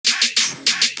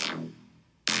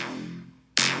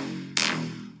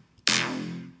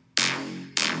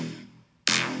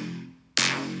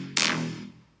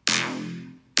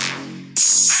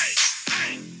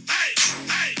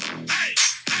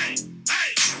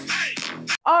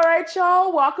right,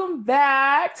 y'all. Welcome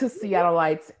back to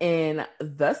Seattleites in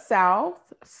the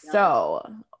South. So,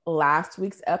 last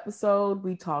week's episode,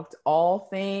 we talked all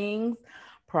things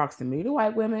proximity to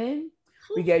white women.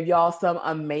 We gave y'all some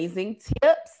amazing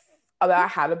tips about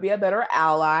how to be a better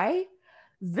ally.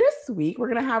 This week, we're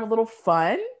going to have a little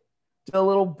fun, do a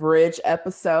little bridge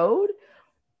episode.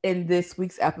 In this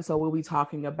week's episode, we'll be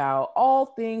talking about all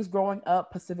things growing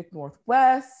up Pacific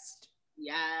Northwest.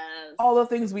 Yes. All the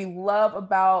things we love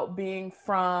about being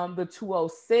from the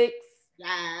 206.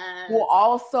 Yes. We'll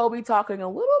also be talking a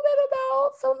little bit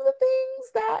about some of the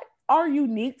things that are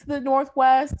unique to the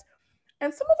Northwest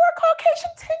and some of our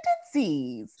Caucasian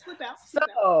tendencies.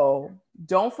 So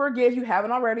don't forget, if you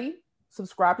haven't already,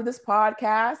 subscribe to this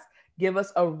podcast, give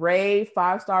us a rave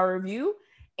 5-star review.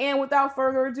 And without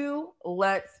further ado,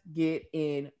 let's get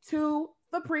into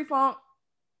the pre-funk.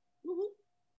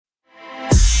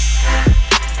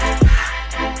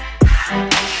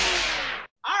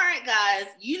 All right, guys,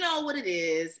 you know what it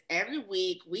is. Every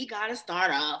week, we got to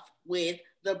start off with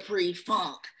the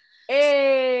pre-funk.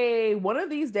 Hey, one of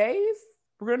these days,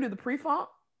 we're going to do the pre-funk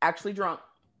actually drunk.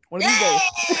 One of these days.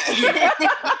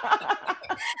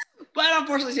 But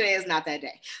unfortunately, today is not that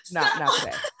day. Not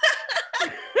today.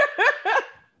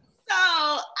 So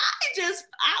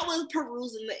I was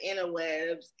perusing the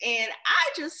interwebs and I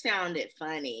just found it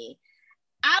funny.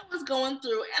 I was going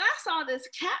through and I saw this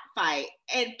cat fight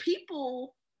and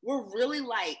people were really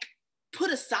like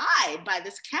put aside by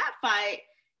this cat fight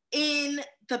in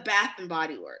the Bath and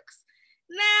Body Works.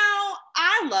 Now,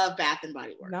 I love Bath and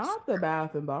Body Works. Not the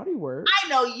Bath and Body Works. I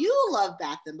know you love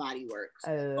Bath and Body Works.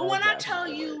 But when I tell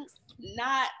you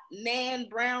not Nan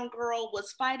Brown girl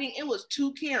was fighting, it was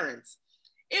two Karens.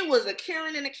 It was a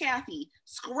Karen and a Kathy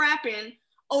scrapping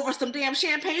over some damn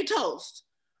champagne toast.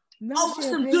 Over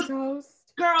champagne toast?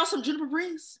 Girl, some Juniper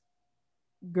Breeze.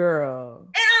 Girl.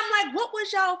 And I'm like, what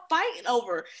was y'all fighting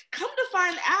over? Come to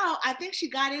find out, I think she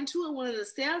got into it with one of the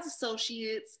sales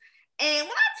associates. And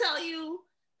when I tell you,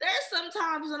 there's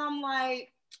sometimes when I'm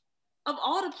like, of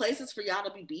all the places for y'all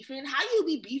to be beefing, how you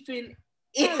be beefing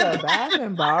in the Bath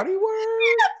and Body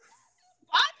Works?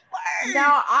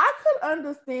 Now, I could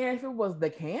understand if it was the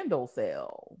candle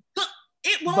sale.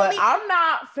 But I'm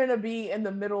not finna be in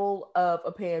the middle of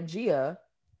a Pangea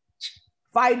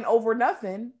fighting over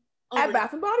nothing at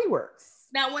Bath and Body Works.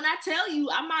 Now, when I tell you,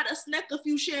 I might have snacked a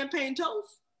few champagne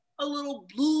toast, a little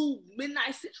blue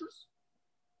midnight citrus,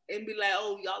 and be like,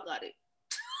 oh, y'all got it.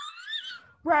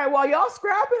 Right, while y'all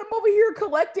scrapping, I'm over here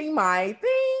collecting my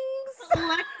things.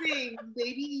 Collecting,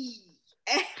 baby.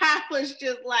 And I was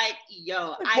just like,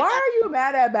 yo. Why are you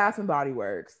mad at Bath and Body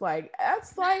Works? Like,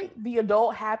 that's like the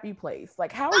adult happy place.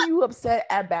 Like, how are you upset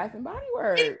at Bath and Body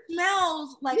Works? It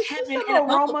smells like heaven. Get some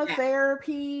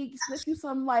aromatherapy, sniff you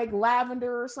some like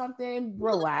lavender or something.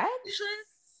 Relax.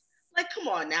 Like, come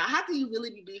on now. How can you really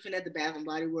be beefing at the Bath and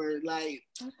Body Works? Like,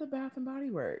 at the Bath and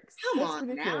Body Works. Come on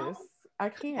ridiculous. Now. I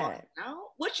can't. Now.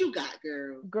 What you got,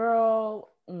 girl? Girl,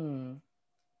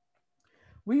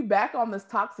 we back on this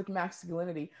toxic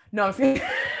masculinity. No, I'm saying.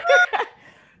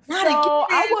 So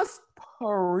I was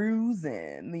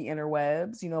perusing the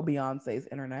interwebs, Beyonce's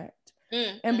internet.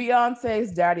 And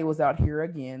Beyonce's daddy was out here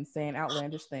again saying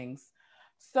outlandish things.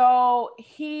 So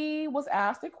he was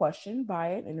asked a question by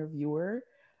an interviewer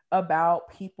about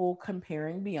people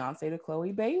comparing Beyonce to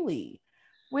Chloe Bailey,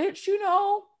 which,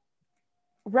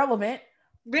 relevant.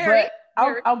 Very.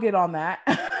 I'll get on that.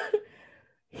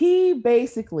 He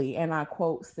basically, and I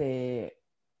quote, said,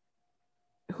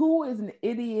 who is an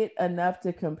idiot enough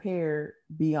to compare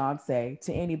Beyonce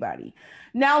to anybody?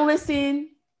 Now, listen,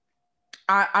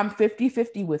 I'm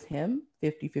 50-50 with him,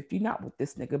 50-50 not with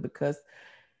this nigga, because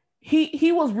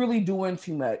he was really doing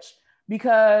too much.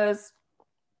 Because,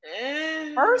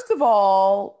 first of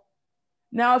all,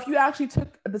 now if you actually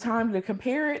took the time to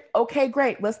compare it, okay,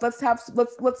 great. Let's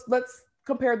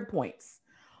compare the points.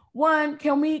 One,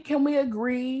 can we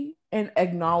agree and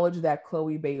acknowledge that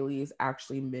Chloe Bailey is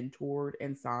actually mentored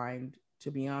and signed to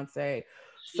Beyonce?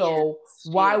 So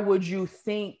why would you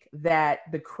think that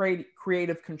the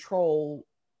creative control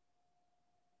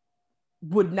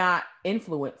would not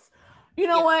influence? You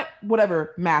know what?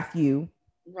 Whatever, Matthew.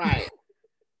 Right.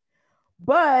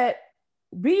 But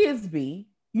B is B.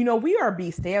 We are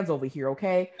B stands over here,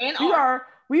 okay? And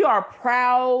we are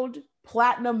proud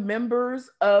platinum members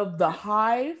of the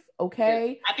Hive,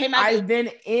 okay? I've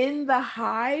been in the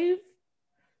Hive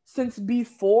since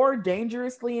before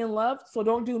Dangerously in Love, so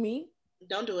don't do me.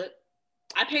 Don't do it.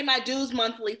 I pay my dues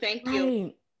monthly, thank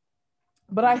you.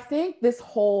 But I think this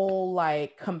whole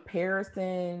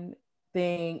comparison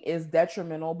thing is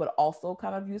detrimental, but also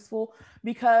kind of useful,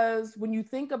 because when you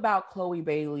think about Chloe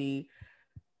Bailey,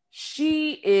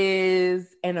 she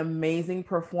is an amazing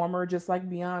performer, just like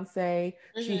Beyonce.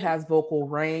 She has vocal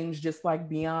range, just like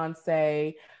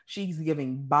Beyonce. She's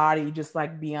giving body, just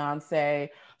like Beyonce.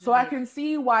 So I can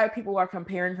see why people are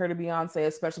comparing her to Beyonce,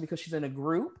 especially because she's in a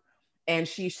group and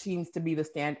she seems to be the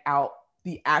standout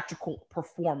theatrical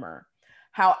performer.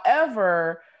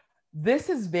 However, this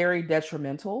is very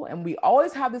detrimental, and we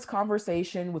always have this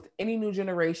conversation with any new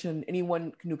generation,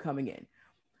 anyone new coming in,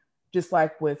 just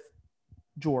like with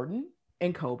Jordan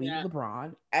and Kobe,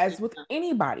 LeBron, as with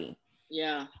anybody.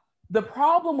 Yeah. The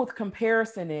problem with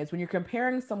comparison is when you're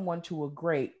comparing someone to a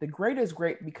great, the great is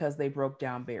great because they broke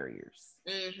down barriers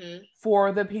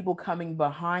for the people coming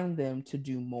behind them to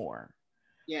do more.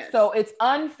 Yes. So it's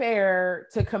unfair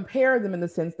to compare them in the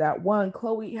sense that, one,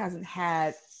 Chloe hasn't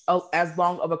had as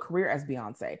long of a career as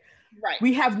Beyonce. Right.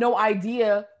 We have no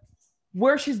idea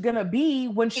where she's going to be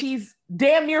when she's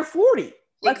damn near 40.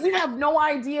 Like, we have no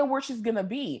idea where she's going to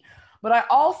be. But I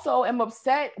also am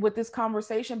upset with this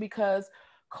conversation because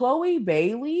Chloe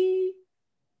Bailey,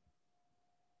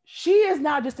 she is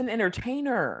not just an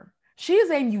entertainer. She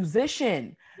is a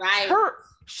musician. Right.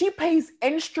 She plays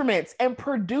instruments and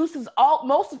produces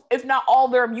most, if not all,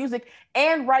 their music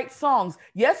and writes songs.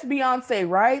 Yes, Beyonce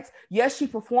writes. Yes, she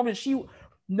performed.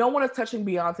 No one is touching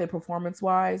Beyonce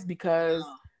performance-wise because,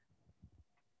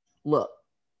 look,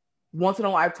 once in a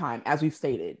lifetime, as we've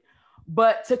stated.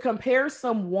 But to compare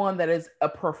someone that is a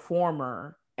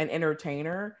performer and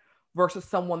entertainer versus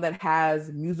someone that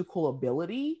has musical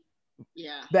ability,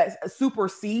 that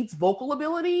supersedes vocal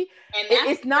ability,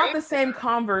 it's not the same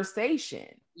conversation.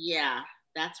 Yeah,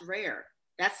 that's rare.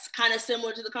 That's kind of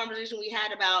similar to the conversation we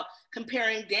had about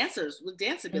comparing dancers with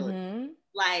dance ability.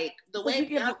 Like the way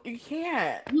you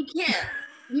can't.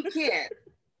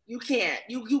 You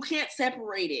can't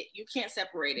separate it. You can't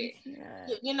separate it.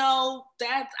 You know,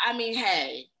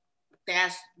 hey,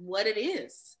 that's what it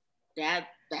is. That's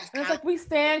it's like, we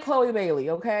stand Chloe Bailey,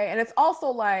 okay? And it's also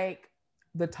like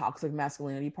the toxic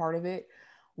masculinity part of it.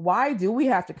 Why do we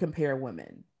have to compare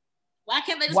women?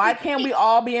 Why can't we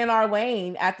all be in our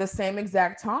lane at the same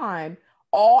exact time,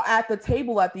 all at the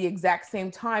table at the exact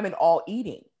same time, and all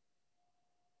eating?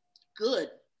 Good.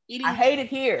 I hate it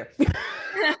here.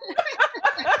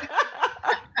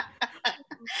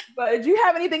 But do you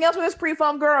have anything else for this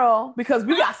pre-funk, girl? Because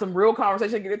we got some real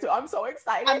conversation to get into. I'm so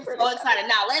excited. I'm so excited.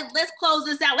 Now let's close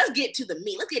this out. Let's get to the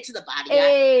meat. Let's get to the body.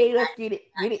 Hey, let's get it.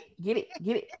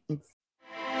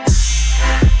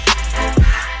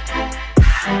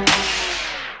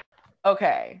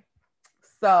 Okay,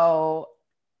 so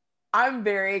I'm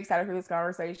very excited for this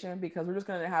conversation because we're just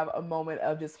going to have a moment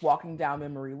of just walking down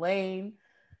memory lane.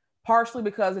 Partially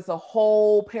because it's a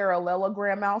whole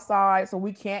parallelogram outside, so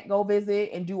we can't go visit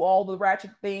and do all the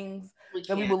ratchet things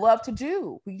that we would love to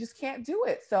do. We just can't do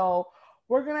it. So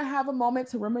we're going to have a moment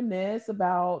to reminisce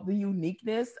about the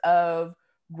uniqueness of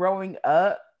growing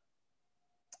up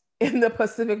in the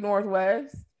Pacific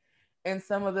Northwest and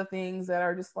some of the things that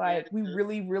are just like, we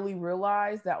really, really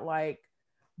realize that, like,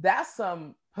 that's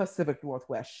some Pacific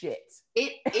Northwest shit.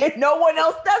 No one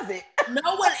else does it.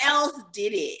 No one else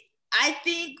did it. I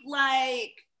think,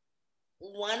 like,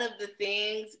 one of the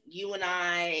things you and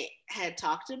I had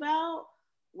talked about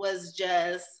was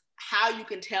just how you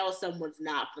can tell someone's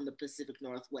not from the Pacific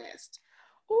Northwest.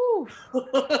 Ooh.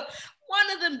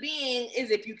 One of them being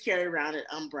is if you carry around an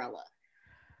umbrella.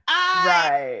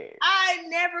 I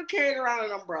never carried around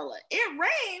an umbrella. It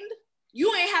rained.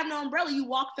 You ain't have no umbrella. You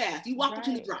walk fast. You walk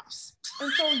between the drops.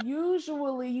 And so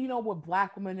usually, you know, with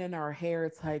Black women in our hair,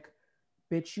 it's like,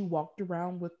 bitch, you walked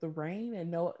around with the rain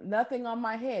and nothing on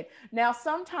my head. Now,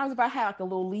 sometimes if I had like a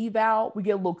little leave out, we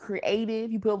get a little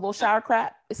creative. You put a little shower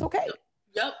crap, it's okay.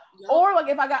 Yep. Or like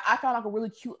if I found like a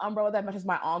really cute umbrella that matches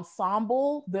my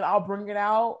ensemble, then I'll bring it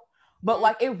out. But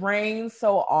like, it rains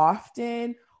so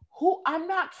often. I'm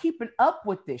not keeping up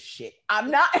with this shit. I'm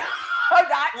not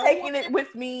taking it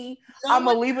with me. I'm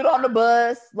gonna leave it on the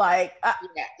bus. Like,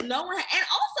 no one. And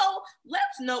also,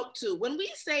 let's note too, when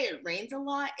we say it rains a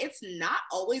lot, it's not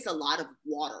always a lot of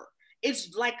water.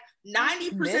 It's like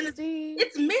 90%.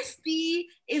 It's misty.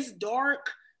 It's dark.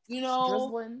 You know,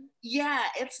 drizzling. Yeah,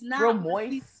 it's not real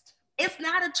moist. It's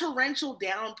not a torrential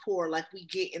downpour like we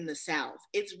get in the South.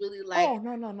 It's really like, oh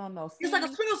no. See, it's like a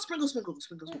sprinkle.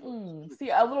 See,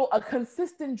 a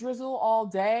consistent drizzle all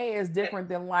day is different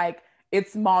than like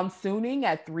it's monsooning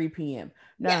at 3 p.m.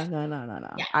 No. Yeah.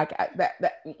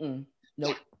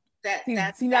 Nope.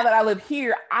 See, now that I live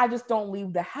here, I just don't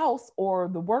leave the house or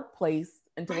the workplace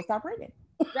until it stops raining.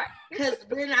 Right, because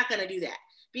we're not gonna do that.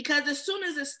 because as soon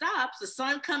as it stops, the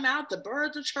sun come out, the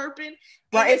birds are chirping.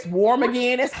 Right, it's warm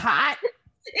again. It's hot.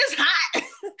 It's hot.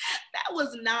 That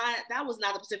was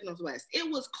not the Pacific Northwest. It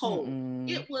was cold.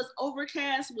 It was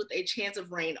overcast with a chance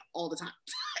of rain all the time.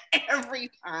 Every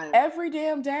time. Every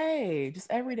damn day. Just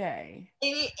every day.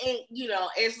 And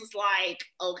it's just like,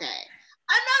 okay.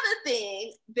 Another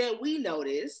thing that we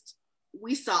noticed,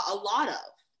 we saw a lot of.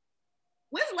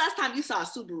 When's the last time you saw a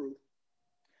Subaru?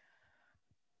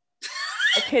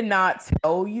 I cannot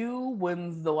tell you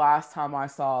when's the last time I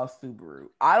saw a Subaru.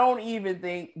 I don't even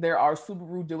think there are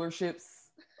Subaru dealerships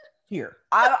here.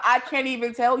 I can't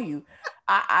even tell you.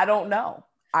 I don't know.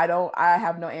 I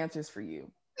have no answers for you.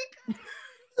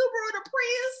 Subaru the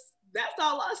Prius, that's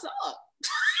all I saw.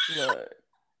 Look,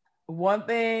 one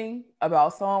thing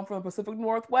about someone from the Pacific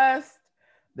Northwest,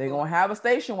 they're going to have a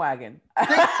station wagon. We're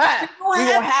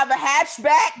going to have a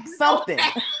hatchback, something.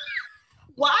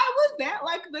 Why was that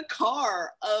like the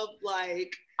car of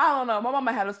like... I don't know. My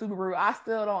mama had a Subaru. I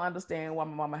still don't understand why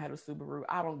my mama had a Subaru.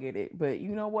 I don't get it. But you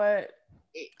know what?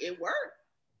 It worked.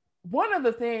 One of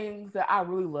the things that I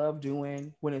really love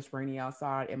doing when it's rainy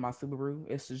outside in my Subaru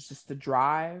is just to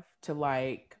drive to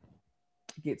like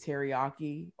get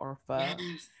teriyaki or pho.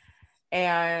 Yes.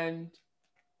 And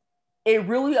it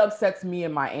really upsets me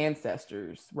and my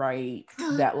ancestors, right?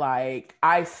 That like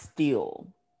I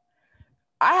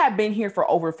have been here for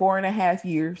over 4.5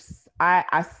 years.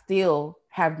 I still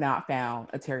have not found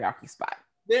a teriyaki spot.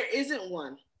 There isn't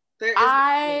one.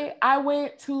 I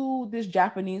went to this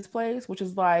Japanese place, which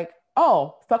is like,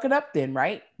 oh, fuck it up then,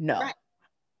 right? No. Right.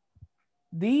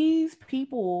 These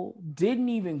people didn't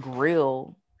even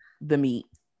grill the meat.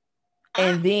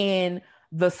 And then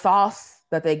the sauce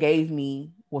that they gave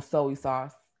me was soy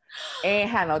sauce. Ain't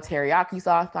had no teriyaki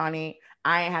sauce on it.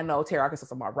 I ain't had no teriyaki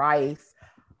sauce on my rice.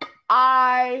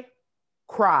 I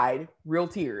cried real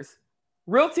tears.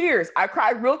 I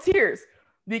cried real tears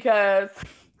because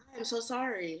I'm so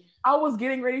sorry. I was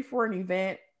getting ready for an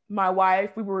event. My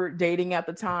wife, we were dating at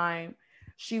the time.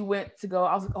 She went to go.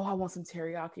 I was like, oh, I want some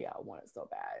teriyaki. I want it so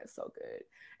bad. It's so good.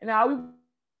 And now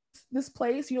this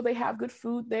place, they have good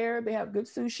food there. They have good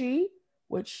sushi,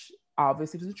 which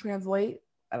obviously doesn't translate,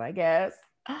 and I guess.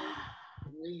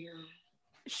 Yeah.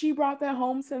 She brought that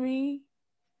home to me.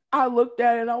 I looked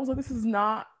at it and I was like, this is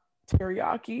not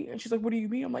teriyaki. And she's like, what do you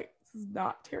mean? I'm like, this is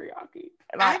not teriyaki.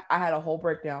 And I had a whole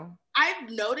breakdown. I've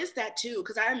noticed that too,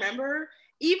 because I remember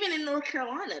even in North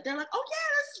Carolina, they're like, oh yeah,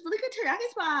 this is a really good teriyaki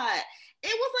spot.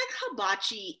 It was like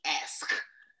hibachi-esque.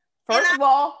 First of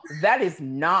all, that is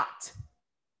not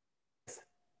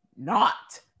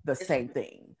the same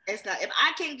thing. It's not. If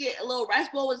I can get a little rice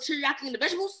bowl with teriyaki and the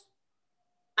vegetables,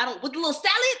 with the little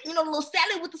salad, the little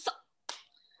salad with the sauce.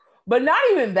 But not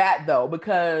even that though,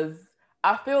 because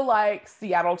I feel like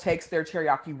Seattle takes their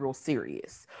teriyaki real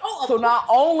serious. So not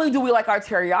only do we like our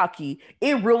teriyaki,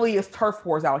 it really is turf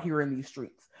wars out here in these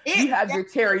streets. You have your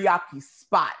teriyaki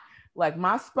spot. Like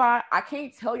my spot, I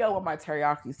can't tell y'all what my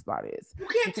teriyaki spot is.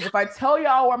 Because if I tell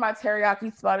y'all where my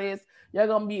teriyaki spot is, y'all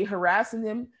gonna be harassing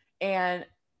them. And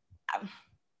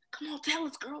come on, tell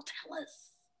us, girl, tell us.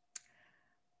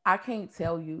 I can't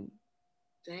tell you.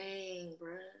 Dang,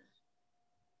 bro.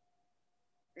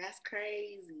 That's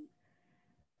crazy.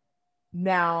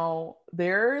 Now,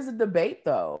 there is a debate,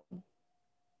 though,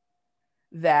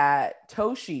 that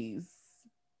Toshi's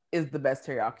is the best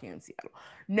teriyaki in Seattle.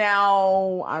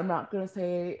 Now, I'm not going to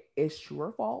say it's true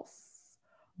or false,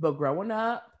 but growing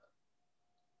up,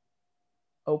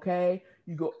 okay,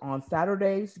 you go on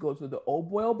Saturdays, you go to the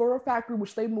Old Boyle Burger Factory,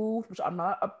 which they moved, which I'm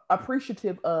not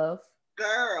appreciative of.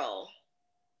 Girl.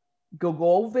 Go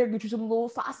over there, get you some little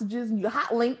sausages and your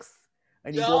hot links.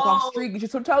 And you go across the street, get you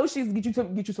some Toshi's, get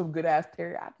you some good ass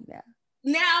teriyaki now.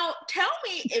 Now, tell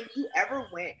me if you ever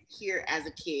went here as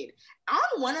a kid.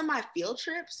 On one of my field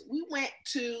trips, we went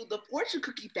to the fortune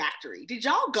cookie factory. Did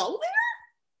y'all go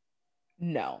there?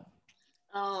 No.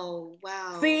 Oh,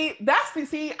 wow. See,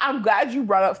 I'm glad you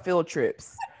brought up field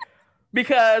trips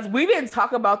because we didn't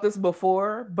talk about this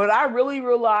before, but I really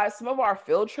realized some of our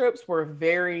field trips were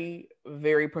very,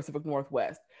 very Pacific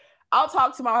Northwest. I'll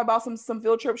talk to Mom about some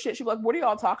field trip shit. She'll be like, what are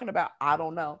y'all talking about? I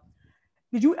don't know.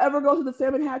 Did you ever go to the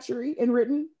salmon hatchery in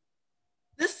Renton?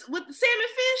 This with the salmon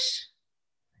fish?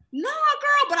 No,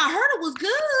 girl, but I heard it was good.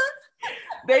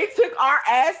 They took our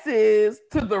asses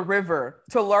to the river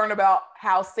to learn about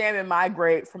how salmon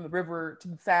migrate from the river to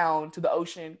the sound to the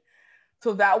ocean.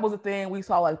 So that was a thing. We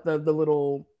saw like the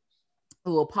little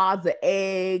pods of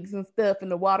eggs and stuff in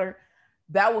the water.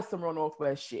 That was some real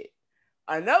Northwest shit.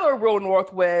 Another real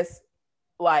Northwest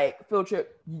like field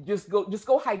trip, you just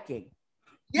go hiking.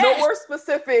 Yes. No more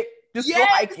specific, just go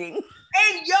hiking.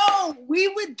 And yo, we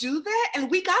would do that, and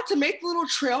we got to make the little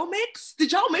trail mix.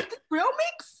 Did y'all make the trail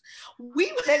mix?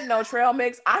 We make no trail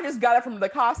mix. I just got it from the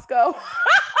Costco.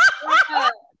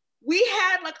 We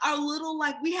had like our little,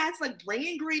 like, we had to like bring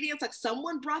ingredients. Like,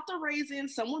 someone brought the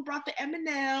raisins, someone brought the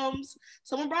M&Ms,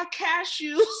 someone brought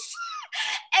cashews.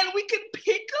 And we could pick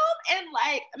them and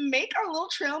like make our little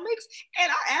trail mix, and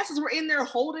our asses were in there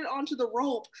holding onto the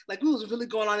rope like we was really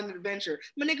going on an adventure.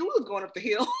 My nigga, we was going up the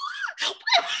hill.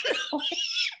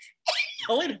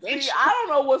 No adventure. See, I don't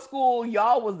know what school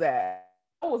y'all was at.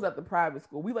 I was at the private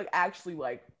school. We like actually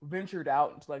like ventured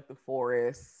out into like the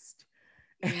forest,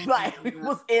 and like we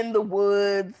was in the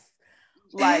woods,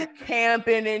 like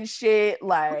camping and shit,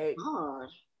 like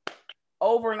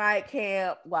overnight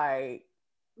camp, like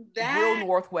that real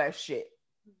Northwest shit.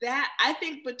 That, I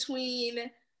think, between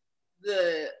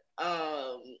the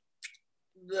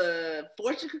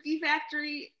fortune cookie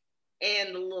factory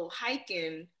and the little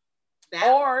hiking, that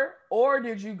or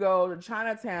did you go to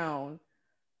Chinatown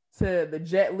to the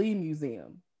Jet Li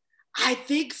Museum? I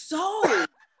think so.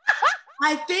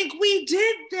 I think we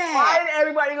did that. Why did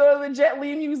everybody go to the Jet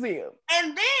Li Museum?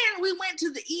 And then we went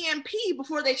to the EMP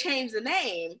before they changed the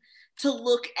name to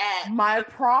look at. My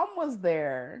prom was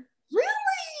there. Really?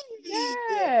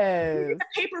 Yes. We did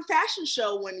a paper fashion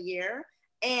show one year,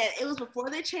 and it was before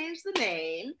they changed the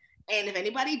name. And if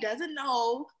anybody doesn't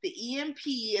know, the EMP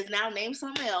is now named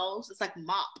something else. It's like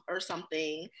MOP or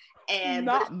something. And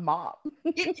not MOP.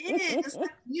 It is. It's like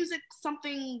music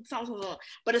something,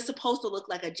 but it's supposed to look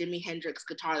like a Jimi Hendrix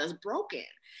guitar that's broken.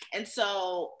 And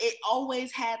so it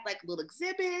always had like little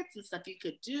exhibits and stuff you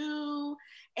could do.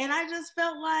 And I just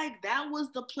felt like that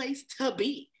was the place to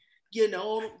be. You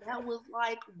know, that was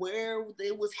like where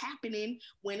it was happening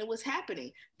when it was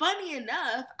happening. Funny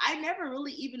enough, I never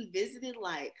really even visited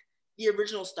like the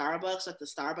original Starbucks, like the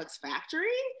Starbucks factory,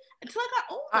 until I got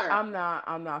older.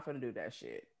 I'm not gonna do that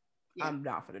shit. Yeah. I'm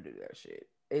not gonna do that shit.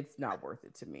 It's not worth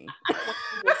it to me.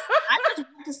 I just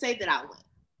want to say that I went.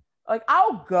 Like,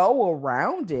 I'll go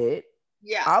around it.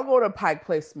 Yeah. I'll go to Pike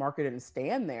Place Market and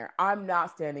stand there. I'm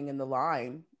not standing in the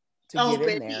line to get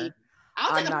in there.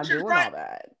 I'm not doing all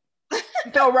that.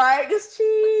 So, right? Just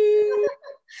cheese.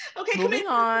 Okay, moving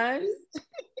on.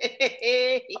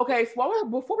 Okay, so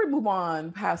before we move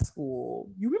on past school,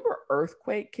 you remember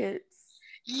earthquake kits?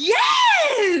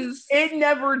 Yes! It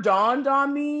never dawned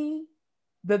on me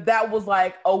that was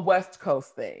like a West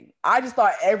Coast thing. I just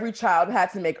thought every child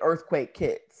had to make earthquake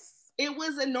kits. It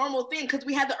was a normal thing because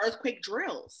we had the earthquake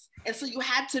drills. And so you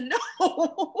had to know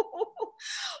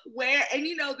where, and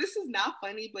you know, this is not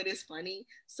funny, but it's funny.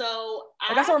 So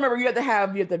I also remember you had to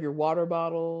have your water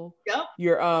bottle, yep,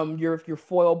 your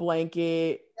foil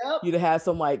blanket, yep, you'd have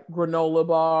some like granola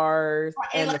bars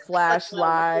and like, the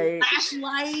flashlight.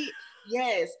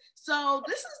 Yes. So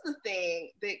this is the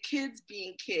thing that kids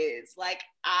being kids, like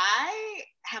I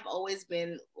have always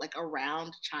been like a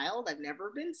round child. I've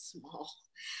never been small.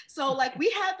 So like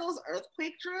we had those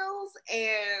earthquake drills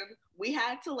and we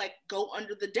had to like go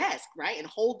under the desk, right? And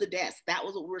hold the desk. That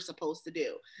was what we were supposed to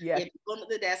do. Yeah. Go under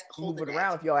the desk, hold move it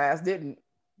around if your ass didn't.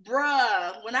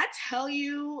 Bruh, when I tell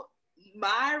you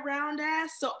my round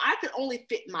ass, so I could only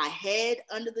fit my head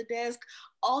under the desk.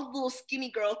 All the little skinny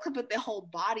girls could put their whole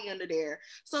body under there.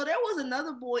 So there was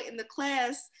another boy in the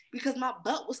class because my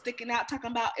butt was sticking out talking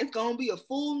about it's gonna be a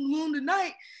full moon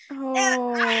tonight. Oh,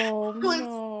 and I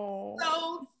was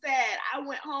so sad. I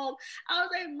went home. I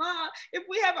was like, Mom, if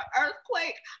we have an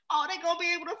earthquake, all they're gonna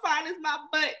be able to find is my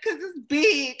butt because it's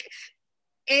big.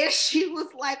 And she was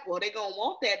like, well, they're gonna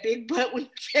want that big butt when you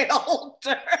get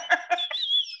older.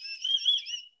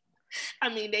 I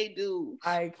mean, they do.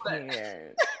 I can't.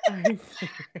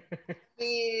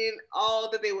 And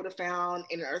all that they would have found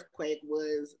in an earthquake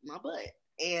was my butt.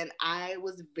 And I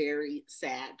was very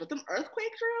sad. But them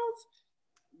earthquake drills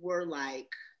were like...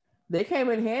 They came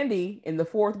in handy in the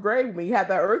 4th grade when you had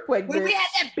that earthquake. When we had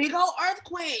that big old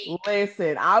earthquake.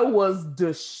 Listen, I was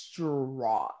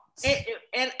distraught.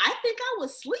 And I think I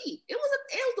was asleep. It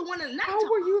was the one at night. How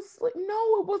were you asleep?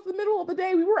 No, it was the middle of the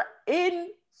day. We were in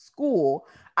school.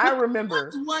 I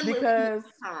remember because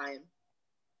I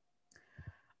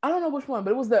don't know which one,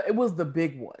 but it was the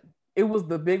big one. It was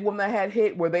the big one that had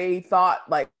hit where they thought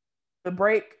like the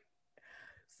break.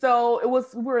 So it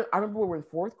was. I remember we were in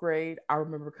 4th grade. I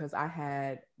remember because I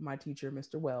had my teacher,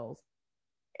 Mr. Wells,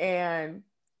 and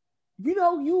you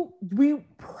know, we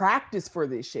practice for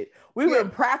this shit. We've been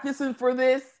practicing for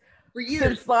this for years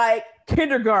since like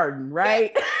kindergarten,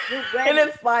 right? And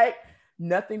it's like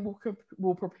nothing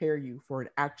will prepare you for an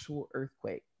actual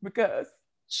earthquake because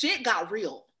shit got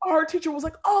real. Our teacher was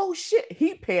like, "Oh shit!"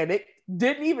 He panicked.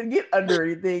 didn't even get under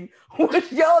anything,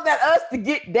 was yelling at us to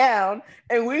get down.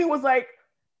 And we was like,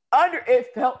 under,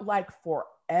 it felt like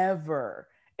forever.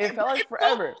 It felt like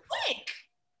forever. So quick.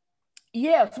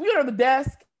 Yeah, so we under the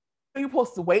desk. You're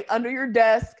supposed to wait under your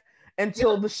desk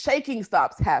until the shaking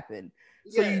stops happen.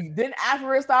 So you then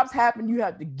after it stops happening, you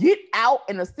have to get out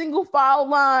in a single file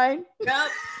line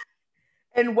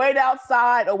and wait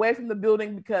outside away from the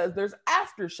building because there's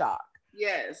aftershock.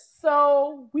 Yes.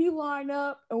 So we line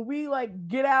up and we like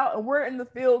get out and we're in the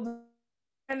field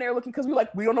and they're looking because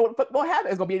we don't know what the fuck gonna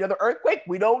happen. It's gonna be another earthquake.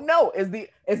 We don't know. Is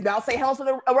Mount St. Helens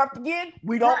gonna erupt again?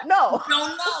 We don't know. We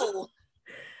don't know.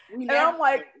 And I'm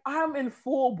like, I'm in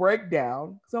full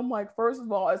breakdown. So I'm like, first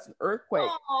of all, it's an earthquake.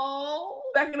 Aww.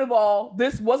 Second of all,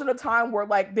 this wasn't a time where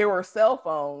like there were cell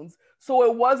phones. So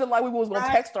it wasn't like we was gonna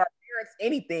text our parents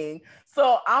anything.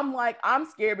 So I'm like, I'm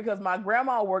scared because my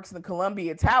grandma works in the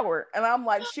Columbia Tower. And I'm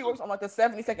like, she works on like the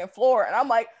 72nd floor. And I'm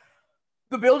like,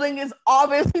 the building is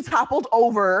obviously toppled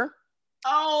over.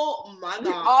 Oh my God.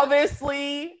 We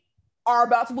obviously are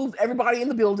about to lose everybody in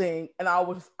the building. And I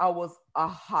was a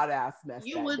hot ass mess.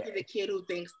 You would be the kid who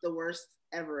thinks the worst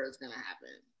ever is gonna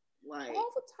happen. Like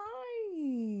all the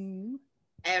time.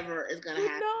 Ever is gonna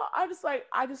happen. No,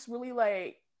 I just really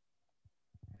like,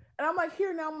 and I'm like,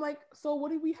 here now, I'm like, so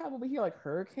what do we have over here? Like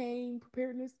hurricane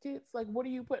preparedness kits? Like, what do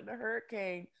you put in a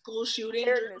hurricane? School shooting.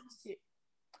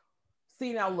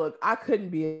 See, now look, I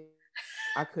couldn't.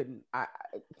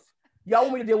 Y'all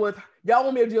want me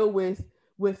to deal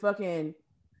with fucking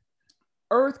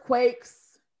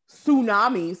earthquakes,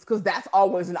 tsunamis, because that's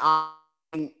always an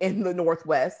option in the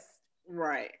Northwest.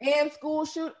 Right. And school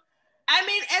shoot. I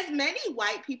mean, as many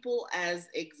white people as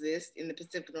exist in the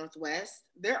Pacific Northwest,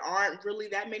 there aren't really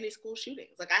that many school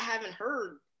shootings. Like, I haven't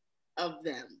heard of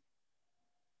them.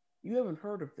 You haven't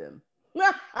heard of them?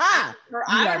 I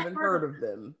haven't heard of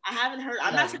them. I haven't heard.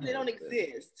 I'm not saying they don't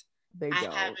exist. They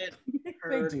don't. I haven't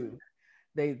heard. They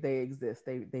do. They exist.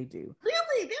 They do.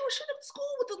 Really? They were shooting up school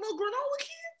with the little granola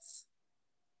kids?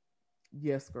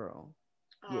 Yes, girl.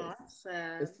 Oh, yes. That's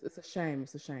sad. It's a shame.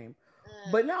 It's a shame.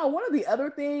 But now, one of the other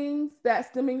things that's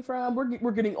stemming from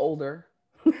we're getting older.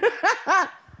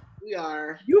 We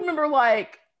are. You remember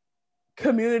like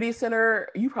community center?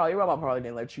 Your mama probably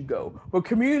didn't let you go, but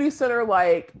community center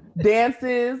like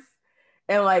dances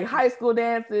and like high school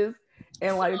dances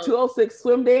and like 206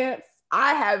 swim dance.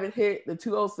 I haven't hit the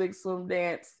 206 swim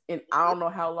dance in I don't know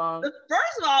how long.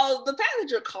 First of all, the fact that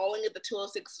you're calling it the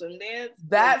 206 swim dance.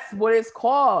 That's what it's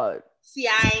called. See,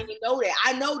 I didn't even know that.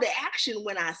 I know the action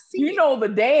when I see it. You know the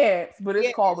dance, but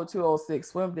it's called the 206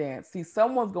 swim dance. See,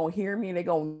 someone's going to hear me and they're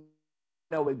going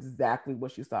to know exactly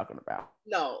what she's talking about.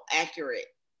 No, accurate.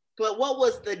 But what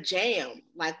was the jam?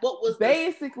 Like, what was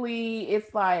basically,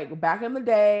 it's like back in the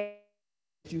day,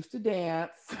 used to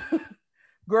dance.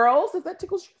 Girls, if that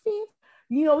tickles your feet,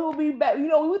 you know, we'll be back. You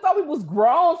know, we thought we was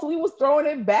grown, so we was throwing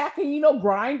it back and, you know,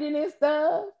 grinding and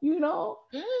stuff, you know.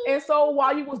 And so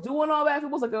while you was doing all that, it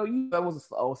was like that was a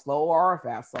slow or a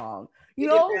fast song. You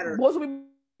know, was we,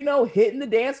 you know, hitting the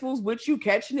dance moves with you,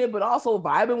 catching it, but also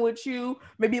vibing with you,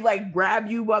 maybe like grab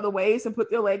you by the waist and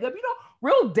put their leg up, you know,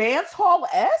 real dance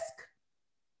hall-esque.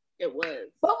 It was.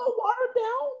 Bubble water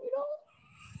down, you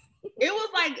know. It was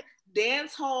like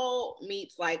dance hall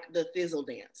meets like the Thizzle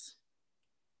dance.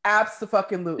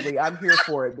 Absolutely. I'm here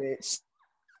for it, bitch.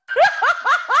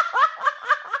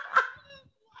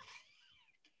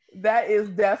 That is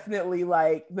definitely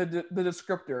like the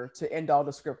descriptor to end all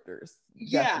descriptors.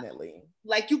 Yeah. Definitely.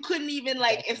 Like you couldn't even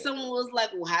like definitely. If someone was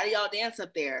like, well, how do y'all dance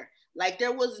up there? Like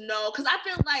there was no, because I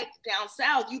feel like down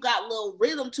south you got a little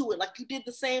rhythm to it. Like you did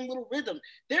the same little rhythm.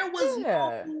 There was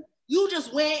no, you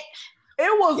just went.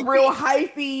 It was real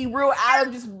hyphy, real out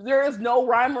of just. There is no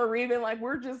rhyme or reason. Like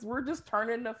we're just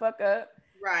turning the fuck up,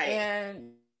 right?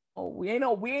 And we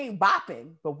ain't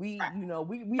bopping, but we, right. You know,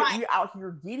 we're out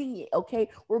here getting it. Okay,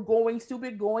 we're going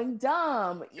stupid, going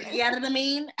dumb. You know what I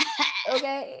mean?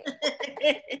 Okay.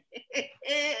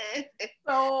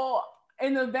 So,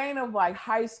 in the vein of like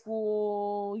high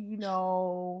school, you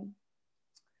know,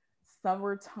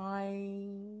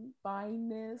 summertime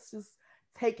fineness, just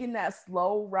taking that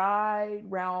slow ride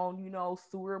around, you know,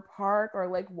 Stewart Park or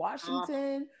Lake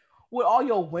Washington with all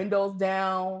your windows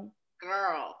down.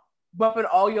 Girl. Bumping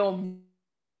all your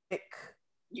music.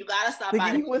 You gotta stop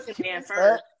by the man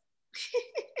first.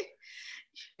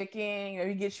 Picking,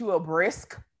 you get you a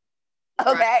brisk.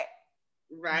 Okay.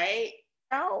 Right.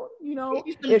 Now, you know,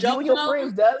 you if you and your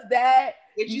friends does that,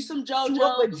 get you some JoJo. You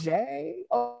up a J.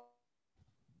 Oh,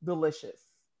 delicious.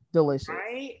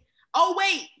 Right. Oh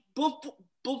wait.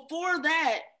 Before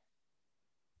that,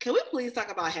 can we please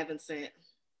talk about Heaven Sent?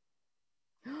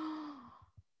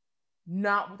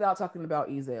 not without talking about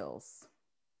Ezels.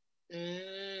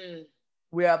 Mm.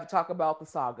 We have to talk about the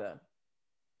saga.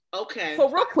 Okay. So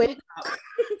real quick,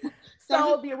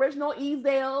 so the original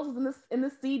Ezels was in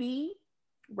the CD,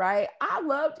 right? I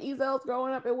loved Ezels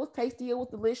growing up. It was tasty. It was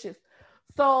delicious.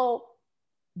 So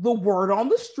the word on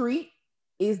the street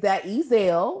is that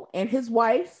Ezel and his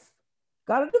wife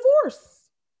got a divorce.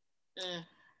 Mm.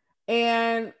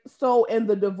 And so in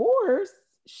the divorce,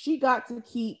 she got to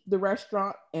keep the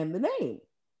restaurant and the name.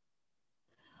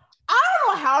 I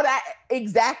don't know how that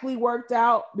exactly worked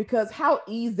out, because how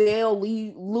Ezel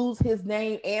lose his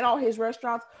name and all his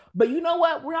restaurants. But you know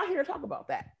what? We're not here to talk about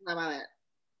that. Not about that.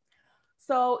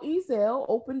 So Ezel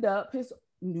opened up his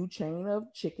new chain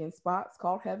of chicken spots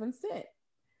called Heaven Sent.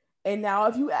 And now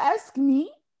if you ask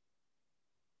me,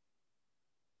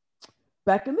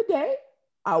 back in the day,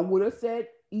 I would have said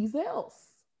Ezel's.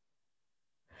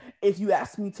 If you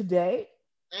ask me today,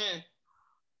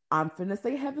 I'm finna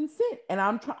say Heaven Sent. And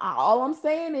all I'm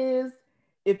saying is,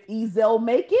 if Ezel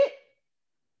make it,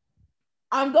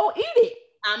 I'm gonna eat it.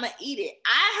 I'm gonna eat it.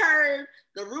 I heard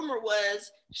the rumor was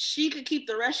she could keep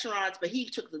the restaurants, but he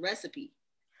took the recipe.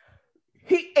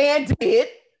 He did.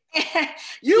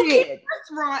 You keep the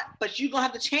restaurant, but you're gonna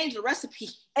have to change the recipe.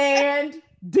 And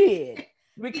did.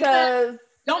 Because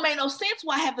don't make no sense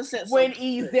why Heaven Sent. When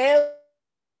Ezel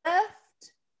left,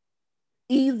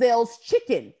 Ezel's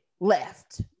chicken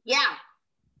left. Yeah.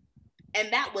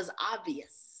 And that was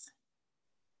obvious.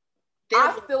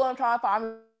 I still am trying to find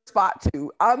a spot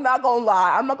too. I'm not gonna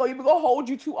lie. I'm not gonna even hold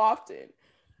you too often.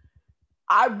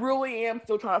 I really am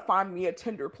still trying to find me a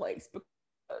tender place,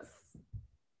 because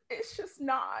it's just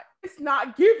not. It's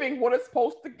not giving what it's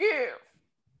supposed to give.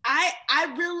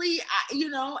 I really,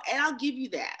 and I'll give you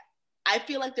that. I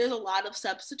feel like there's a lot of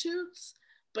substitutes,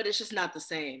 but it's just not the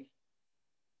same.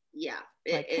 Yeah.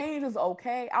 Cane's is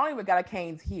okay. I don't even got a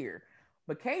Cane's here.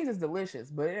 But Cane's is delicious,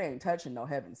 but it ain't touching no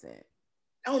Heaven Sent.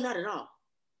 Oh, not at all.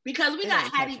 Because we got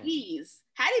Hattie B's.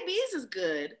 Hattie B's is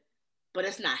good, but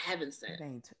it's not Heaven Sent. It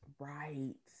ain't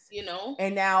right.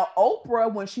 And now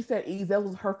Oprah, when she said Ezel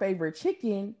was her favorite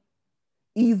chicken,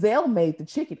 Ezel made the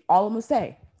chicken. All I'm gonna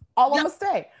say. I'm gonna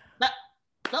say.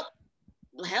 Nope.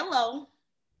 Hello.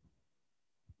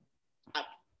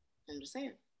 I'm just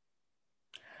saying.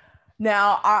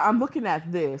 Now I'm looking at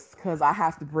this because I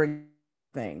have to bring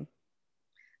thing.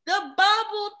 The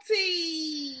bubble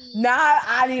tea.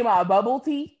 I need my bubble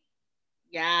tea.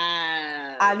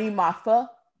 Yeah. I need my pho.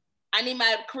 I need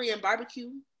my Korean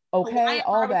barbecue. Okay,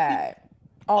 all that.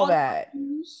 All that.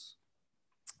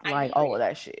 Like all of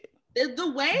that shit.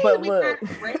 The way we got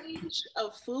the range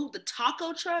of food, the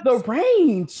taco trucks. The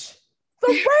range.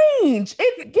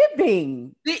 It's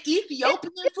giving. The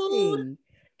Ethiopian food.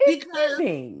 It's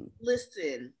giving.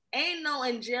 Listen, ain't no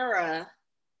injera.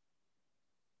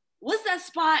 What's that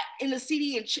spot in the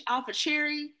CD off of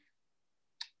Cherry?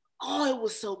 Oh, it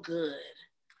was so good.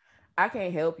 I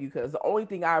can't help you because the only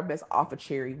thing I miss off of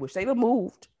Cherry, which they done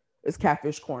moved, is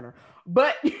Catfish Corner.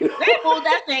 But they move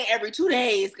that thing every 2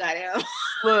 days, goddamn.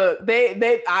 Look,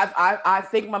 I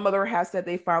think my mother has said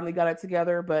they finally got it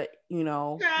together, but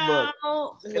look,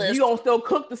 if you don't still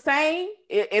cook the same,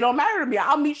 it don't matter to me.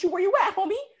 I'll meet you where you at,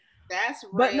 homie. That's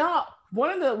right. But no,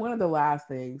 one of the last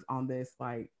things on this,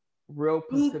 like, real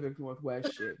Pacific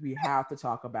Northwest shit we have to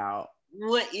talk about.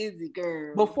 What is it,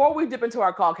 girl? Before we dip into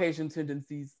our Caucasian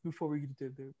tendencies, before we get to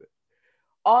there,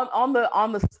 on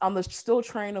the still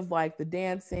train of like the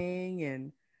dancing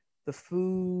and the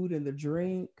food and the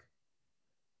drink,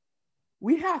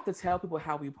 we have to tell people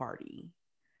how we party.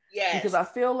 Yes. Because I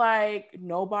feel like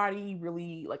nobody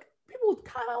really, like, people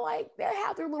kind of like they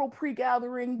have their little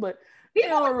pre-gathering, but they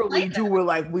don't really do it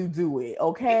like we do it,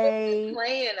 okay? People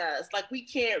playing us like we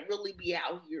can't really be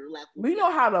out here like we know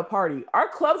how to party. Our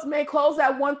clubs may close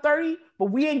at 1:30, but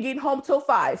we ain't getting home till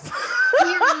 5.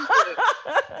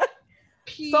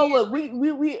 So look, we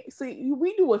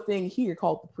do a thing here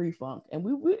called the pre-funk, and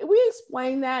we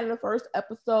explained that in the first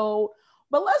episode,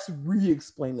 but let's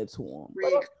re-explain it to them.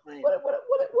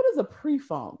 What is a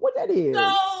pre-funk? What that is?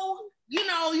 So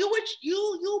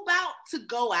you about to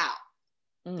go out.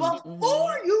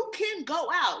 Before you can go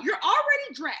out, you're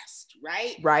already dressed,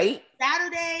 right? Right.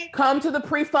 Saturday. Come to the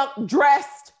pre-funk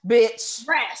dressed, bitch.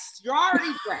 Dressed. You're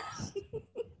already dressed.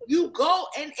 You go,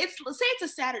 and say it's a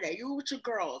Saturday. You're with your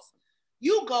girls.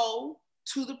 You go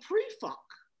to the pre-funk,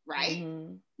 right?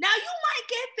 Mm-hmm. Now you might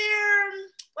get there.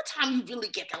 What time you really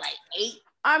get there? Like 8?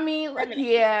 I mean, like,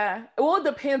 yeah. Well, it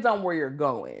depends on where you're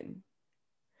going.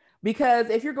 Because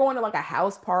if you're going to like a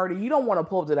house party, you don't want to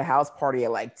pull up to the house party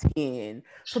at like 10.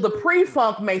 So the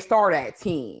pre-funk may start at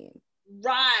 10.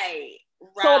 Right.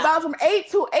 So about from 8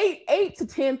 to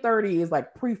 10:30 is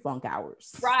like pre-funk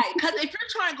hours. Right. Because if you're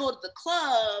trying to go to the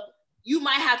club, you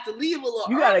might have to leave a little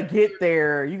You gotta get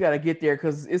there. You gotta get there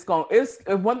because it's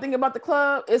one thing about the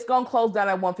club, it's gonna close down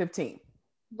at 1:15.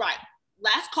 Right.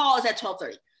 Last call is at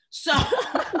 12:30. So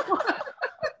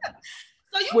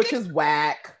which is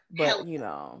whack, but you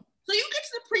know. So you get to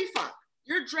the pre-funk,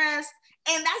 you're dressed,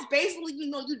 and that's basically, you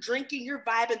know, you drinking, you're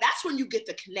vibing. That's when you get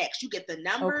the connects, you get the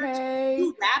numbers,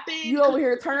 you rapping. You over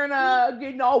here turning up,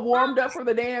 getting all warmed up for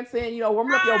the dancing, you know,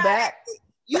 warming up your back.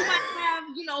 You might have,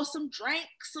 you know, some drink,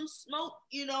 some smoke,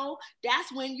 you know,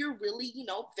 that's when you're really, you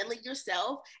know, feeling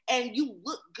yourself and you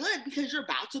look good because you're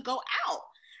about to go out.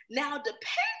 Now,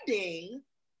 depending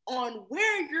on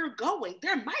where you're going,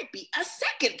 there might be a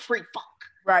second pre-funk.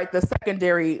 Right, the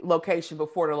secondary location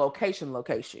before the location.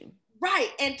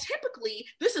 Right, and typically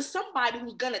this is somebody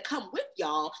who's gonna come with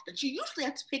y'all that you usually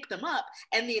have to pick them up,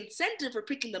 and the incentive for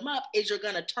picking them up is you're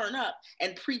gonna turn up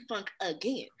and pre-funk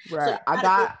again. Right, so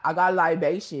I got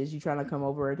libations. You trying to come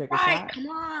over and take a shot? Come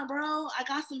on, bro. I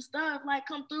got some stuff. Like,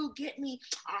 come through, get me.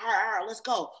 All right, let's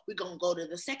go. We're gonna go to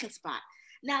the second spot.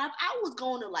 Now, if I was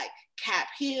going to like Cap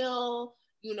Hill,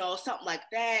 you know, something like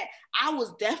that, I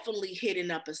was definitely hitting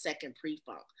up a second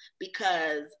pre-funk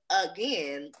because,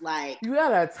 again, like, you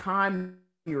gotta time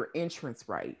your entrance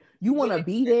right. You want to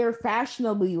be there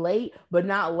fashionably late, but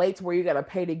not late to where you gotta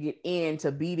pay to get in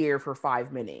to be there for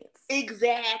 5 minutes.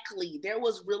 Exactly. There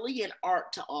was really an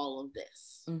art to all of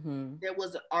this. Mm-hmm. There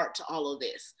was an art to all of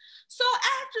this. So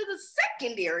after the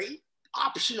secondary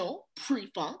optional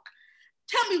pre-funk,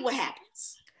 tell me what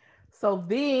happens. So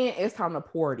then it's time to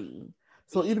party.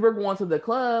 So either we're going to the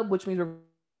club, which means we're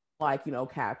like, you know,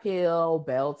 Cap Hill,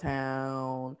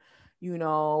 Belltown, you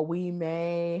know, we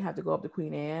may have to go up to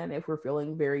Queen Anne if we're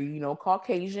feeling very, you know,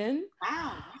 Caucasian.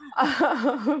 Wow.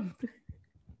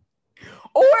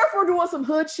 Or if we're doing some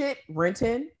hood shit,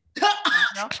 Renton.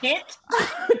 Can't.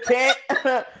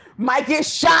 Might get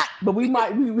shot, but we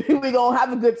gonna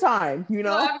have a good time, you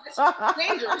know. Well, it's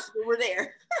dangerous, but we're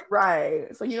there.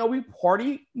 Right. So, you know, we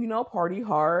party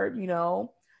hard, you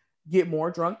know. Get more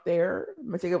drunk there.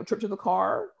 Might take a trip to the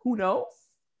car. Who knows?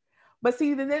 But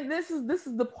see, then this is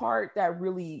the part that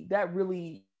really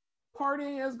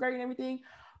partying is great and everything.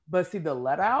 But see, the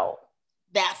let out.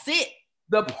 That's it.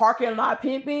 The parking lot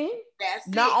pimping. That's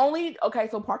not only okay.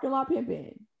 So parking lot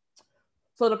pimping.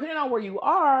 So depending on where you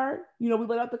are, you know, we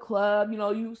let out the club. You know,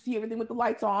 you see everything with the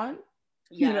lights on.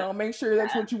 Yeah. You know, make sure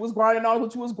that's what you was grinding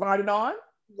on.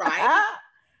 Right.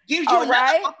 Gives you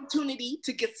another opportunity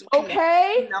to get some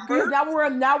numbers. Now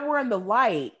we're in the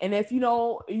light, and if you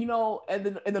know, in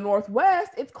the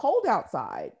Northwest, it's cold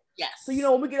outside. Yes. So you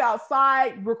know, when we get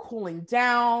outside, we're cooling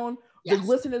down. Yes. The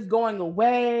glisten is going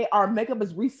away. Our makeup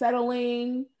is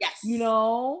resettling. Yes. You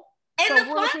know. And so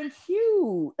we're looking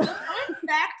cute. The fun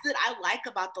fact that I like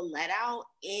about the let out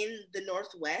in the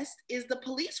Northwest is the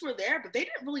police were there, but they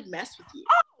didn't really mess with you.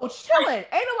 Oh, chilling.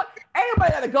 Ain't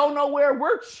nobody gotta go nowhere.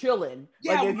 We're chilling.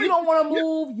 Yeah, like if you don't want to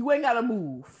move, you ain't gotta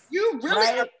move. You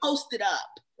really are posted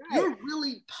up. Right. You're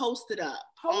really posted up.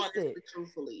 Honestly,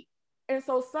 truthfully. And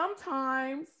so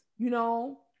sometimes, you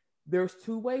know, there's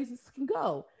two ways this can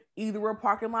go. Either we're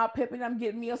parking lot pimping, I'm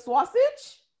getting me a sausage.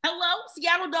 Hello,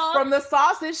 Seattle dog. From the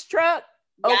sausage truck.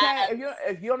 Yes. Okay,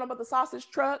 if you don't know about the sausage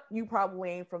truck, you probably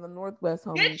ain't from the Northwest,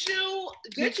 homie.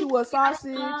 Get you a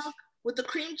sausage with the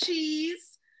cream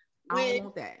cheese. I don't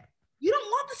want that. You don't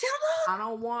want the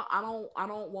Seattle dog? I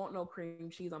don't want no cream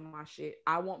cheese on my shit.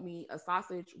 I want me a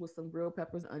sausage with some grilled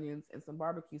peppers, onions, and some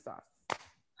barbecue sauce.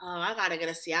 Oh, I gotta get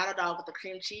a Seattle dog with the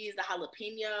cream cheese, the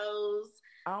jalapenos.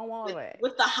 I don't want that.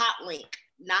 With the hot link.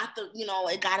 Not the, you know,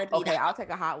 it gotta be. Okay, I'll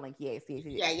take a hot link. Yes. Yeah,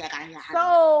 gotta be a hot link.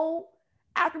 So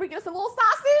after we get us a little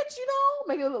sausage, you know,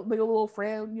 make a little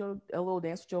friend, you know, a little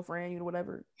dance with your friend, you know,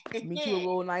 whatever. Meet you a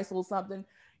little nice little something.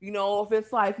 You know, if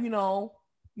it's like, you know,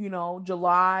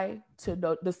 July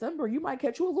to December, you might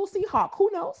catch you a little Seahawk.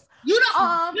 Who knows? You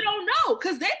don't know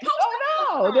because they don't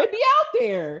know. They be out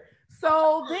there.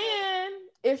 So then,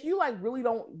 if you like really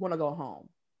don't want to go home,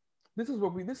 this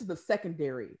is the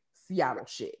secondary Seattle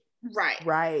shit.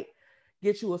 Right.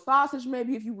 Get you a sausage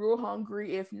maybe if you're real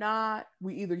hungry. If not,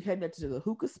 we either heading it to the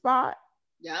hookah spot.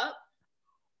 Yep.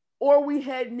 Or we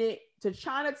heading it to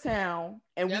Chinatown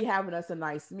and we having us a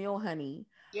nice meal, honey.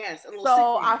 Yes.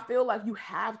 So I feel like you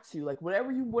have to, like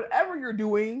whatever you're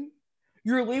doing,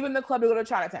 you're leaving the club to go to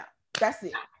Chinatown. That's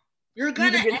it. You're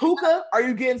gonna get hookah or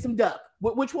you're getting some duck.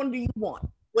 Which one do you want?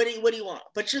 What do you want?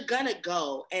 But you're gonna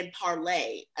go and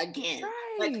parlay again.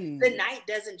 Right. Like the night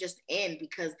doesn't just end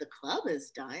because the club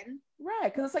is done.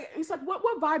 Right. Because it's like what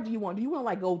vibe do you want? Do you want to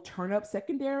like go turn up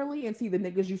secondarily and see the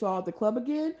niggas you saw at the club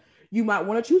again? You might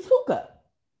want to choose hookah.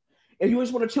 If you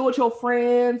just want to chill with your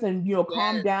friends and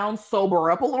calm down,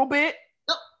 sober up a little bit,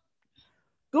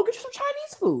 go get you some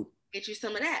Chinese food. Get you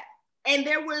some of that. And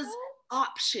there was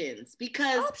options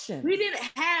because we didn't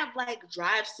have like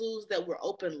drive-thrus that were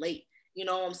open late. You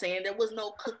know what I'm saying? There was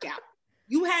no cookout.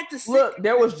 You had to sit. Look,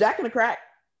 there was Jack in the Crack.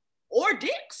 Or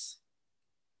Dick's.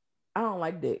 I don't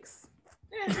like Dick's.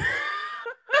 Yeah.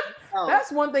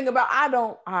 That's one thing about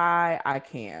I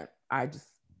can't.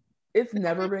 It's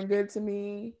never been good to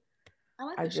me.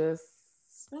 I just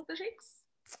like the shakes.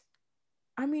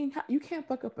 I mean, you can't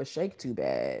fuck up a shake too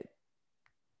bad.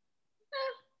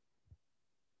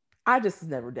 I just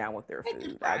never down with their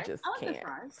food. I just can't.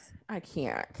 I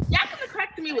can't. Jack in the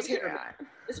Crack to me was hit or miss,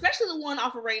 especially the one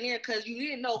off of Rainier because you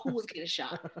didn't know who was getting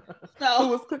shot. So who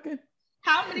was cooking?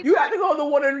 How many? You have to go to the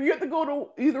one, and you have to go to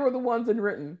either of the ones in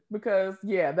Renton because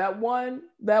that one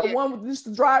with just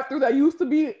the drive-through that used to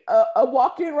be a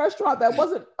walk-in restaurant that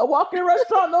wasn't a walk-in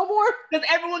restaurant no more because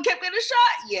everyone kept getting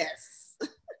shot. Yes.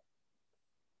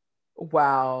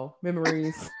 Wow,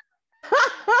 memories.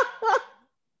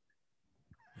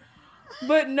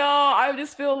 But no, I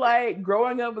just feel like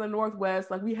growing up in the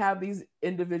Northwest, like we have these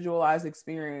individualized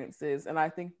experiences. And I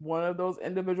think one of those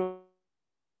individual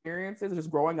experiences is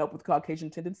just growing up with Caucasian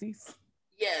tendencies.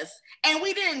 Yes. And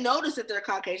we didn't notice that they're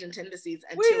Caucasian tendencies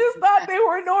until we just thought they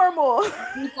were normal.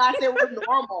 We thought they were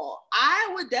normal. I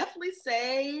would definitely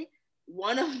say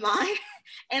one of mine,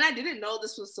 and I didn't know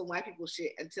this was some white people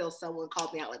shit until someone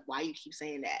called me out, like, why you keep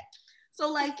saying that? So,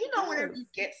 like, whenever you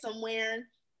get somewhere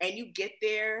and you get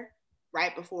there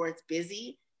right before it's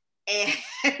busy and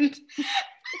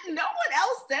no one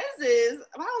else says this,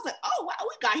 I was like, oh wow,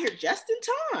 we got here just in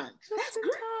time. That's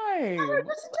great.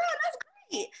 That's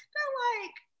great. They're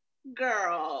like,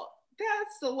 girl,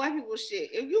 that's the white people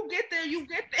shit. If you get there, you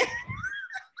get there.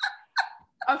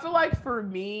 I feel like for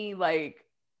me, like,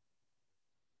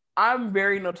 I'm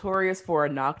very notorious for a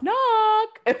knock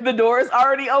knock if the door is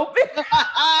already open.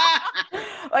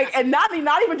 Like, and not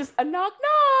even just a knock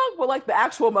knock, but like the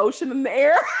actual motion in the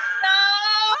air. No,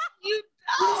 you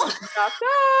don't. Knock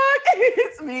knock.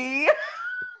 It's me.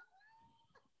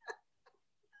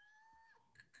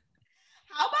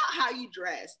 How about how you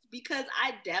dressed? Because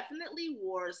I definitely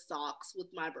wore socks with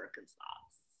my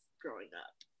Birkenstocks growing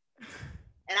up.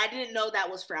 And I didn't know that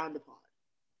was frowned upon.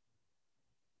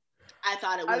 I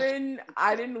thought it was.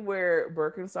 I didn't wear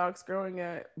Birkenstocks growing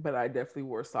up, but I definitely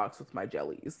wore socks with my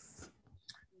jellies.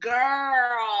 Girl.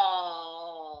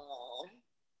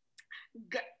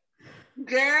 I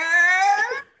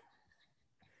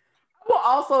will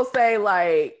also say,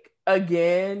 like,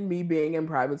 again, me being in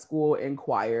private school in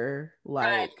choir,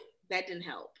 like, that didn't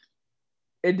help.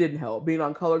 It didn't help. Being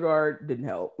on color guard didn't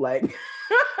help. Like,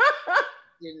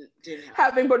 didn't help.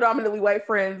 Having predominantly white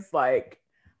friends, like,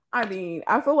 I mean,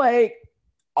 I feel like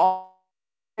all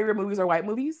favorite movies are white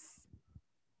movies.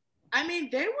 I mean,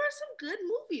 there were some good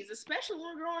movies, especially when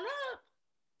we were growing up.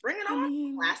 Bring It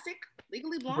On, classic,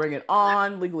 Legally Blonde. Bring It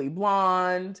On, Legally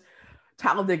Blonde,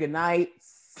 Talladega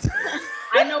Nights.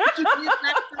 I know what you did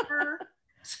that summer.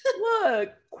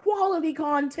 Look, quality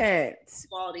content.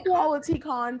 Quality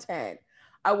content.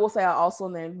 I will say I also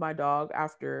named my dog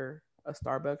after a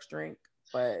Starbucks drink,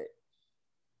 but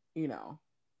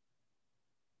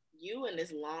you and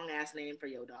this long ass name for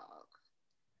your dog.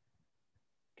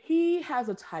 He has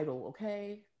a title,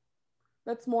 okay?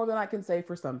 That's more than I can say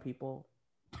for some people.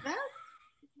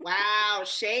 Wow,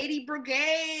 Shady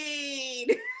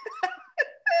Brigade.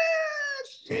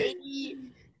 Shady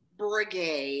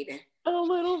Brigade. A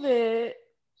little bit.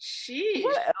 Jeez.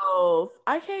 What else?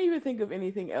 I can't even think of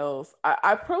anything else.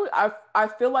 I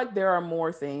feel like there are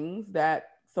more things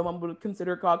that someone would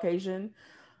consider Caucasian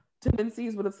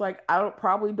tendencies, but it's like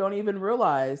probably don't even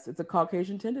realize it's a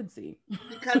Caucasian tendency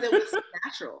because it was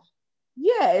natural.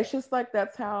 Yeah, it's just like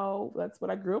that's what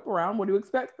I grew up around. What do you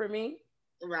expect from me?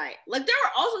 Right. Like there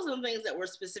were also some things that were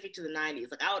specific to the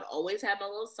 90s. Like I would always have my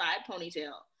little side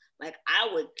ponytail. Like I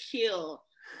would kill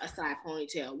a side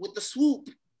ponytail with the swoop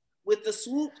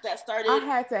that started. I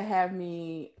had to have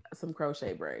me some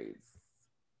crochet braids.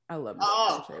 I love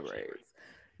crochet braids.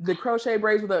 The crochet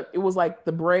braids it was like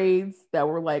the braids that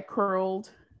were like curled.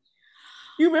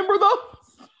 You remember those?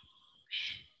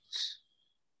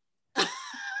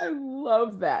 I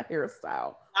love that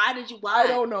hairstyle. Why? I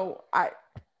don't know.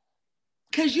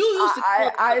 Because you used to.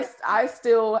 I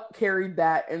still carried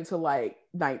that into like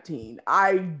 19.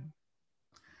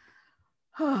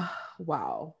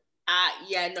 Wow.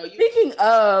 Yeah, no. Speaking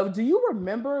of, do you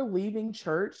remember leaving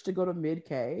church to go to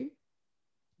Mid-K?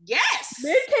 Yes.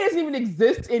 Mid-K doesn't even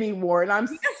exist anymore, and I'm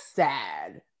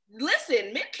sad.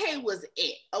 Listen, Mid-K was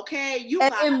it, okay?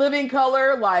 In Living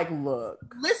Color, like, look.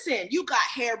 Listen, you got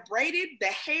hair braided, the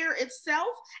hair itself,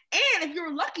 and if you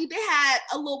were lucky, they had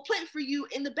a little plate for you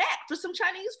in the back for some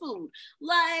Chinese food.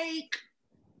 Like,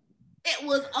 it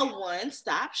was a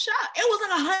one-stop shop. It was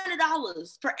like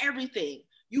 $100 for everything.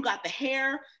 You got the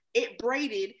hair, it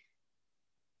braided,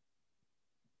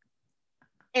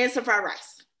 and some fried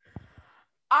rice.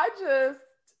 I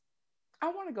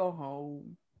want to go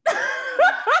home.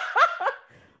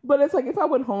 But it's like if I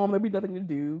went home, there'd be nothing to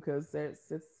do because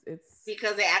it's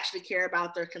because they actually care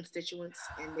about their constituents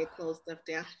and they close stuff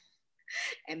down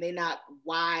and they're not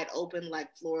wide open like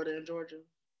Florida and Georgia.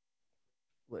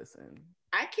 Listen,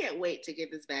 I can't wait to get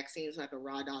this vaccine so I can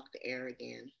raw dog the air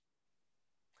again.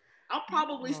 I'll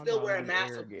probably still wear a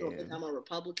mask so people think I'm a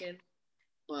Republican,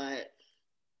 but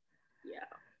yeah.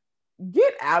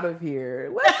 Get out of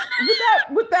here.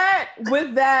 With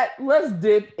that, let's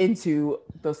dip into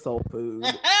the soul food.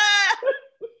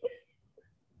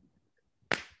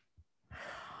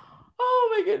 Oh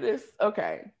my goodness.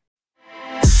 Okay.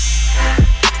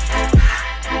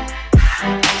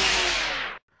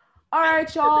 All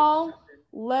right, y'all.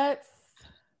 Let's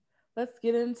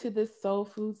get into this soul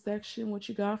food section. What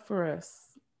you got for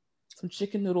us? Some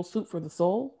chicken noodle soup for the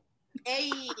soul? Hey.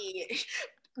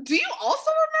 Do you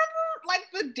also remember like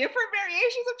the different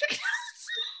variations of chicken?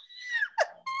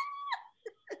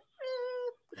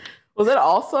 Was that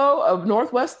also a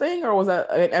Northwest thing or was that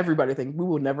an everybody thing? We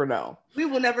will never know. We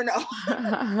will never know. So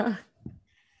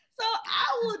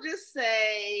I will just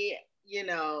say,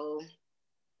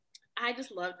 I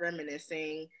just loved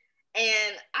reminiscing.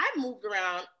 And I moved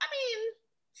around,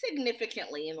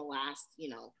 significantly in the last,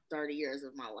 30 years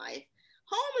of my life.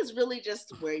 Home is really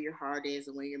just where your heart is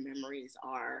and where your memories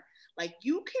are. Like,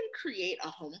 you can create a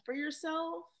home for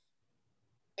yourself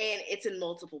and it's in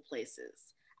multiple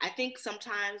places. I think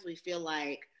sometimes we feel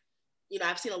like,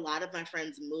 I've seen a lot of my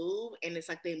friends move and it's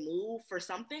like they move for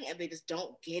something and they just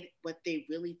don't get what they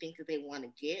really think that they want to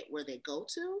get where they go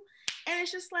to. And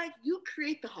it's just like, you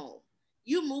create the home.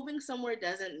 You moving somewhere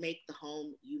doesn't make the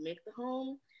home, you make the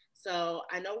home. So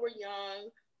I know we're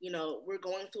young, we're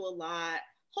going through a lot.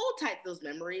 Hold tight those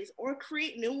memories or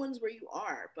create new ones where you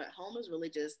are. But home is really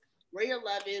just where your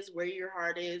love is, where your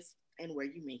heart is, and where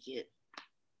you make it.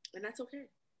 And that's okay.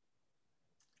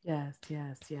 Yes.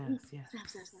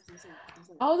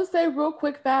 I'll just say real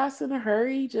quick, fast, in a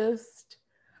hurry, just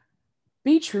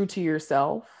be true to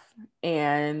yourself.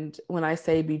 And when I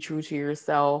say be true to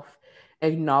yourself,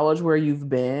 acknowledge where you've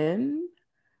been,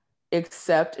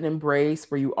 accept and embrace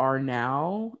where you are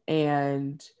now,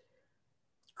 and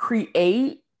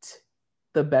create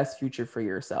the best future for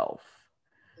yourself.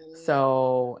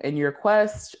 So in your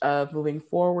quest of moving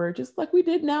forward, just like we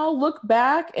did now, look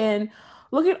back and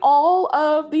look at all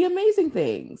of the amazing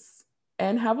things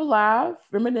and have a laugh,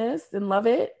 reminisce, and love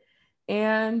it.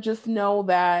 And just know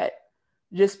that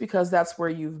just because that's where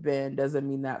you've been doesn't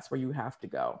mean that's where you have to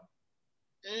go.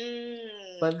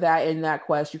 But that in that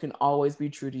quest, you can always be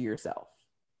true to yourself.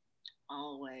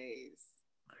 Always.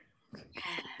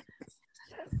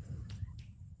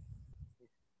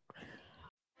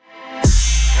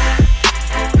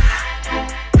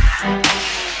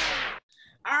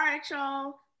 All right,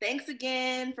 y'all. Thanks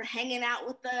again for hanging out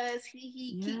with us.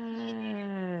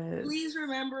 Yes. Please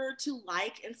remember to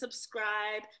like and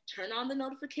subscribe. Turn on the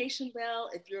notification bell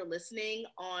if you're listening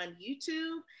on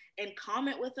YouTube and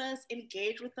comment with us,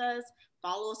 engage with us.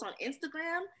 Follow us on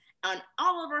Instagram on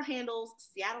all of our handles,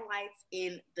 Seattleites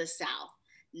in the South.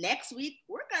 Next week,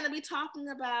 we're going to be talking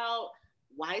about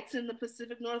whites in the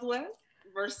Pacific Northwest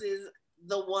versus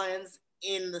the ones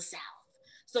in the South.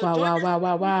 So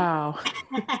wow.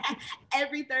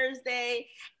 Every Thursday.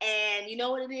 And you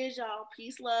know what it is, y'all.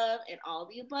 Peace, love, and all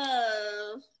the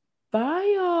above.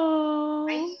 Bye, y'all.